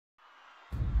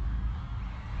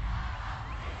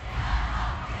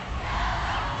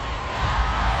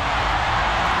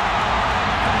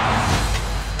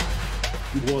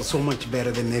was so much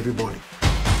better than everybody.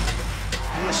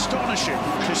 The astonishing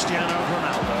Cristiano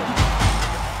Ronaldo.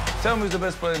 Tell me who's the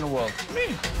best player in the world. Me.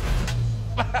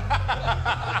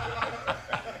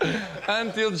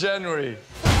 Until January.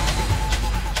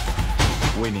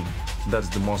 Winning, that's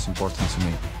the most important to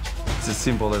me. It's as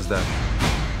simple as that.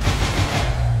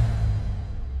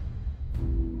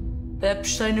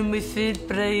 Apostei no meu filho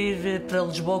para ir para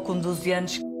Lisboa com 12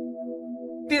 anos.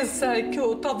 Pensei que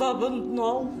eu estava a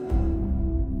abandoná-lo.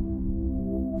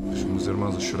 Os meus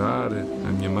irmãos a chorar,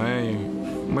 a minha mãe,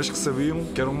 mas que sabiam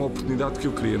que era uma oportunidade que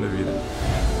eu queria na vida.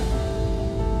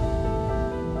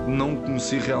 Não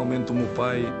conheci realmente o meu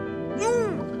pai.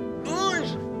 1,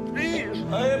 2, 3.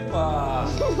 Epa!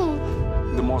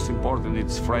 The most important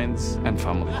is friends and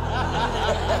family.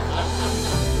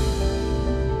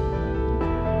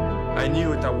 I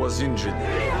knew that I was injured,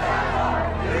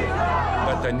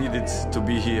 but I needed to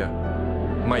be here.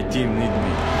 My team needed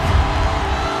me.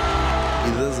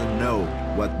 He doesn't know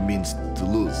what it means to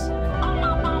lose.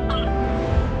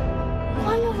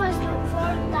 One of us look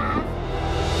for that.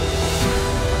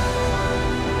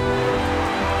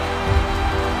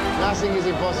 Nothing is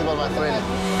impossible, my friend.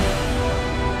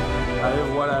 I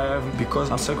have what I have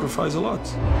because I sacrifice a lot.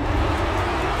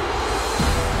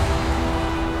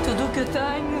 Tudo o que eu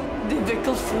tenho dentro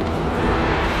daquele fogo.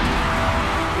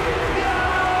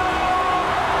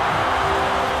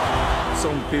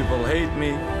 Some people hate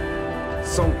me,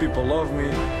 some people love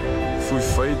me. Fui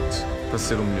feito para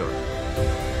ser o melhor.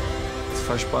 Isso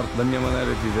faz parte da minha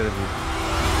maneira de viver a vida.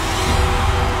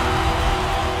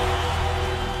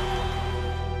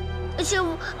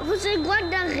 Você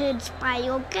guarda redes, pai,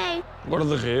 ok?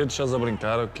 Guarda-redes, estás a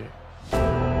brincar, ok?